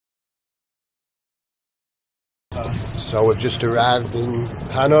So we've just arrived in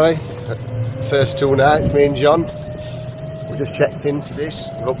Hanoi, first 2 nights, me and John. We just checked into this,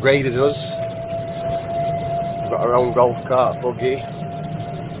 they've upgraded us. We've got our own golf cart, buggy.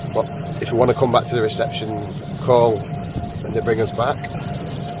 But if we want to come back to the reception, call and they bring us back.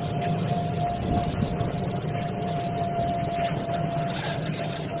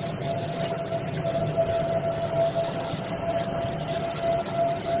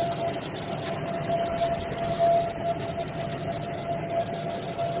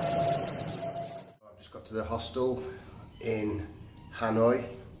 To the hostel in Hanoi.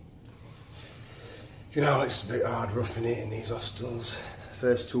 You know, it's a bit hard roughing it in these hostels.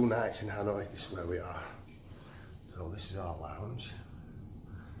 First 2 nights in Hanoi, this is where we are. So this is our lounge.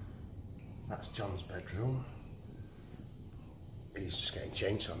 That's John's bedroom. He's just getting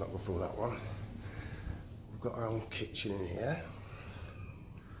changed, so I'm not going through that one. We've got our own kitchen in here.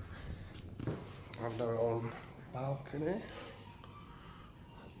 And our own balcony.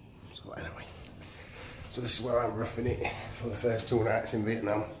 So anyway. So this is where I'm roughing it for the first 2 nights in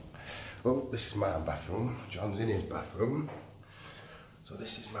Vietnam. Oh, this is my bathroom. John's in his bathroom. So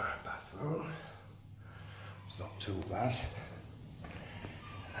this is my bathroom. It's not too bad.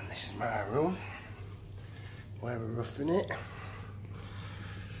 And this is my room, where we're roughing it.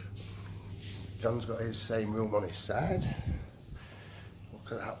 John's got his same room on his side.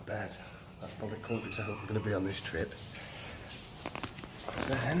 Look at that bed. That's probably comfy to I'm going to be on this trip. And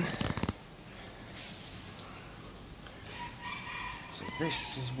then, so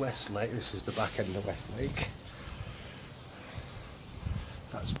this is Westlake, this is the back end of Westlake.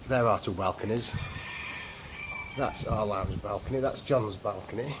 There are 2 balconies. That's our lounge balcony, that's John's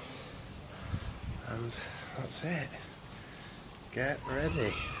balcony. And that's it. Get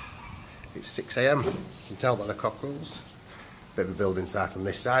ready. It's 6 AM, you can tell by the cockerels. Bit of a building site on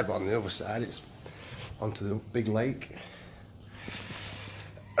this side, but on the other side it's onto the big lake.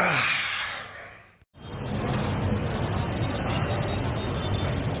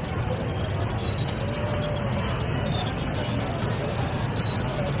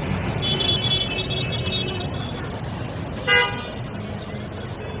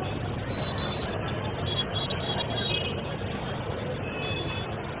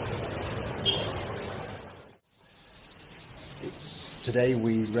 Today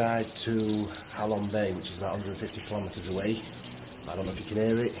we ride to Halong Bay, which is about 150 kilometres away. I don't know if you can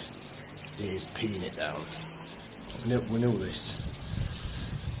hear it. It is peeing it down. We knew this.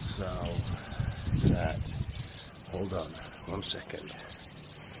 So, that. Hold on, 1 second.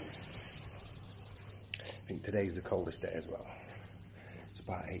 I think today's the coldest day as well. It's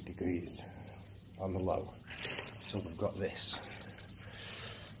about 8 degrees on the low. So we've got this.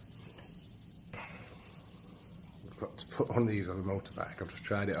 Got to put one of these on a motorbike. I've just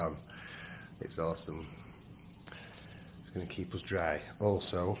tried it on. It's awesome. It's going to keep us dry.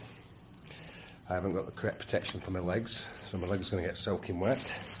 Also, I haven't got the correct protection for my legs, so my legs are going to get soaking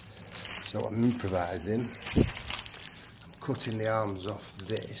wet. So I'm improvising. I'm cutting the arms off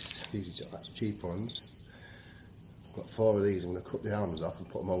this. These are that's cheap ones. I've got 4 of these. I'm going to cut the arms off and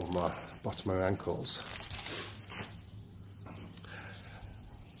put them over my bottom of my ankles.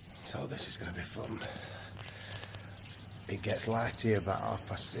 So this is going to be fun. It gets light here about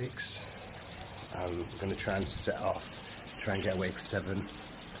 6:30. I'm going to try and set off, try and get away for 7,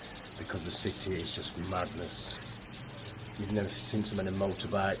 because the city is just madness. You've never seen so many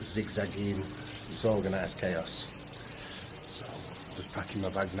motorbikes zigzagging, it's organised chaos. So, just packing my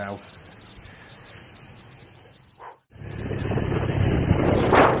bag now.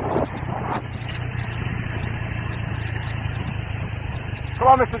 Come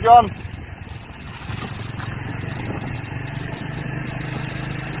on, Mr. John.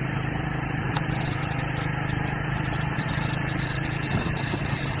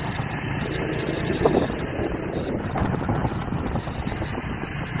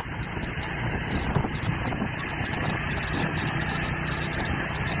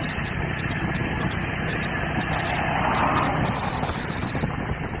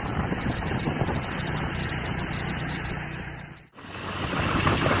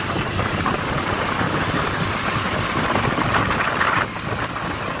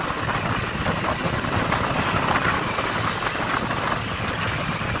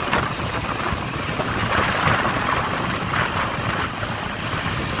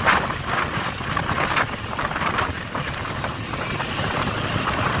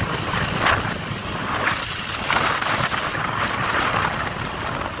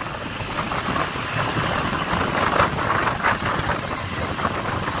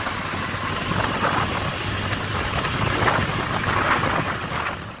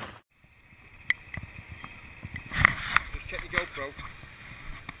 GoPro.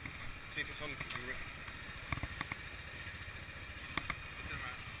 See if it's on camera.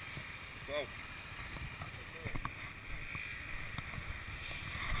 Whoa.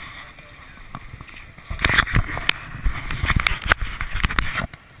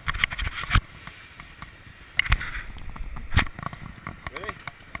 Really?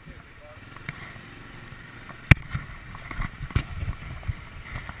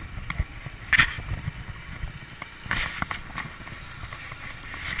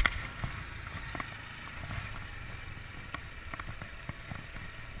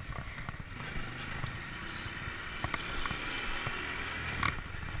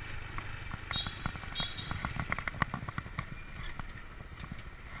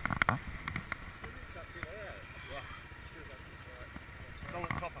 It's on the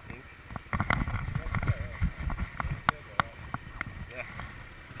top, I think. Yeah.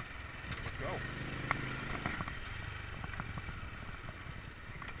 Let's go.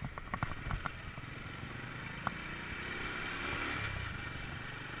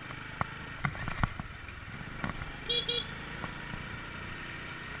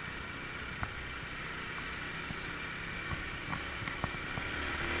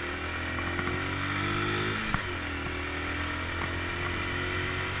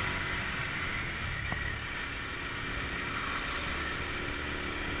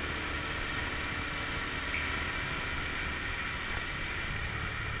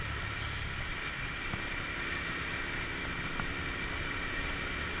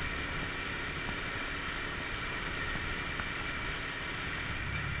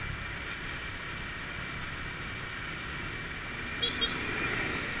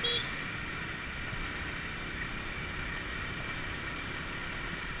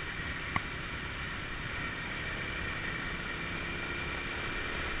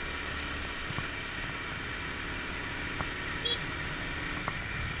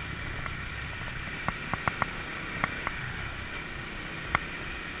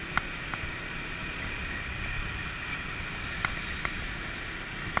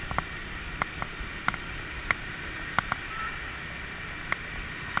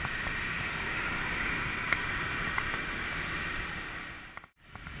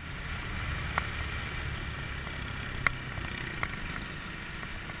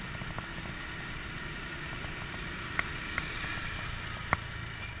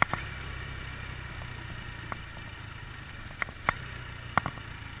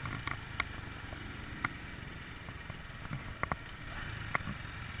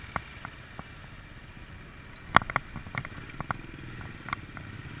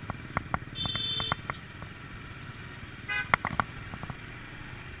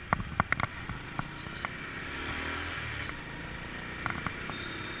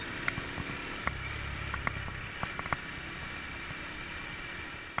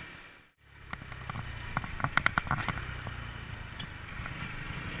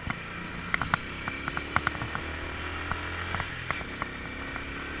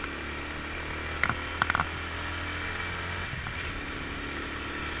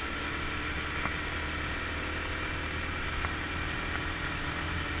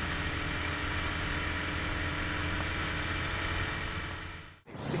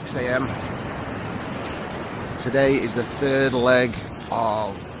 It's 6 AM. Today is the third leg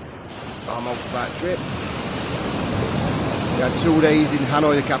of our motorbike trip. We had 2 days in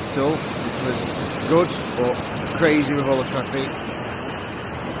Hanoi, the capital, which was good, but crazy with all the traffic.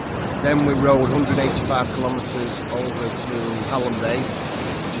 Then we rode 185 kilometres over to Hallam Bay,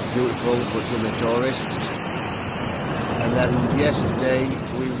 which is beautiful, but for the tourists. And then yesterday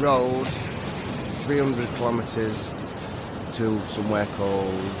we rode 300 kilometres to somewhere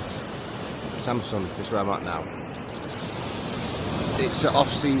called Samsun. This is where I'm at now. It's off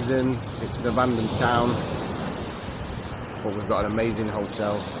season, it's an abandoned town, but we've got an amazing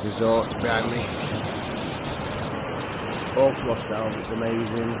hotel resort behind me. All to ourselves, it's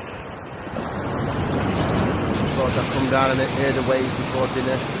amazing. Of course, I've come down and hear the waves before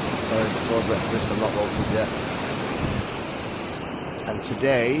dinner, so before breakfast. I'm not woken yet. And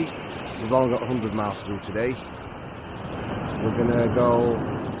today, we've only got 100 miles to do today. We're gonna go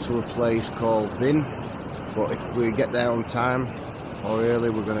to a place called Vin, but if we get there on time or early,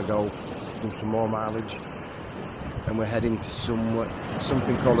 we're gonna go do some more mileage. And we're heading to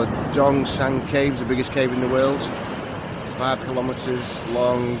something called the Dong Sang Cave, the biggest cave in the world. 5 kilometres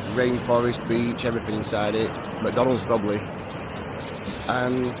long, rainforest, beach, everything inside it. McDonald's probably.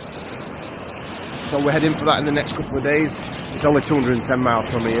 And so we're heading for that in the next couple of days. It's only 210 miles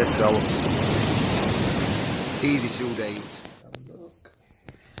from here, so easy 2 days. Have a look.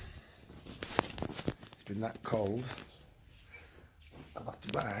 It's been that cold. have to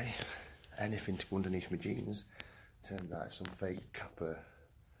buy anything to go underneath my jeans. Turns out some fake Kappa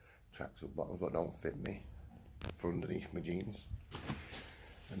tracksuit bottoms that don't fit me for underneath my jeans,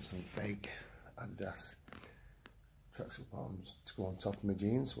 and some fake Adidas tracksuit bottoms to go on top of my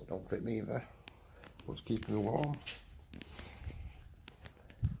jeans that don't fit me either. What's keeping me warm?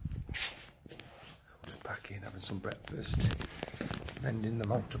 Just packing, having some breakfast, mending the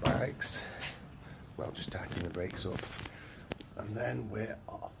motorbikes, well, just tightening the brakes up, and then we're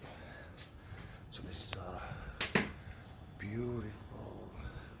off. So this is our beautiful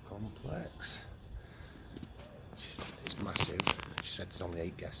complex. It's massive. She said there's only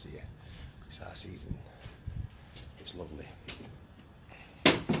 8 guests here. It's our season. It's lovely.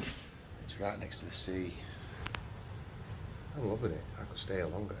 It's right next to the sea. I'm loving it. I could stay here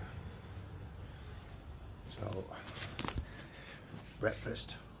longer. So,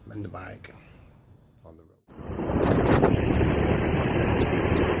 breakfast, mend the bike, on the road.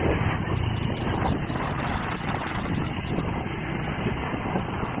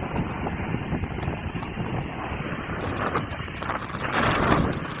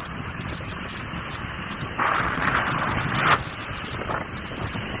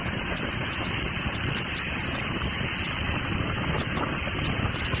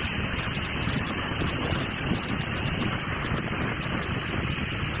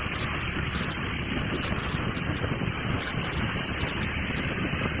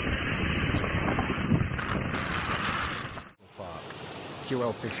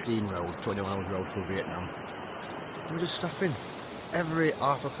 QL15 road, 21 hours road to Vietnam. We're just stopping every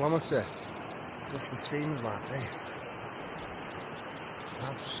half a kilometre just for scenes like this.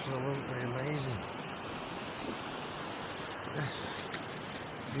 Absolutely amazing. Yes,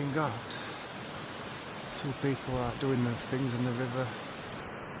 being got 2 people are doing their things in the river.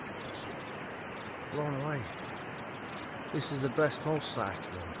 Blown away. This is the best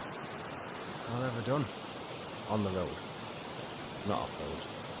motorcycling I've ever done on the road. Not off-road,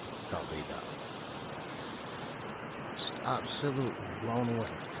 can't beat that. Just absolutely blown away.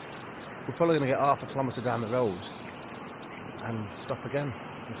 We're probably going to get half a kilometre down the road and stop again,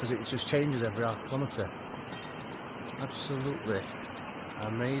 because it just changes every half kilometre. Absolutely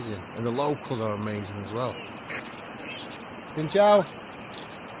amazing. And the locals are amazing as well. Xin chào.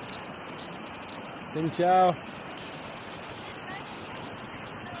 Xin chào.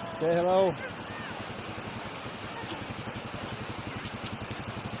 Say hello.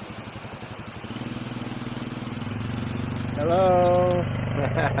 Hello.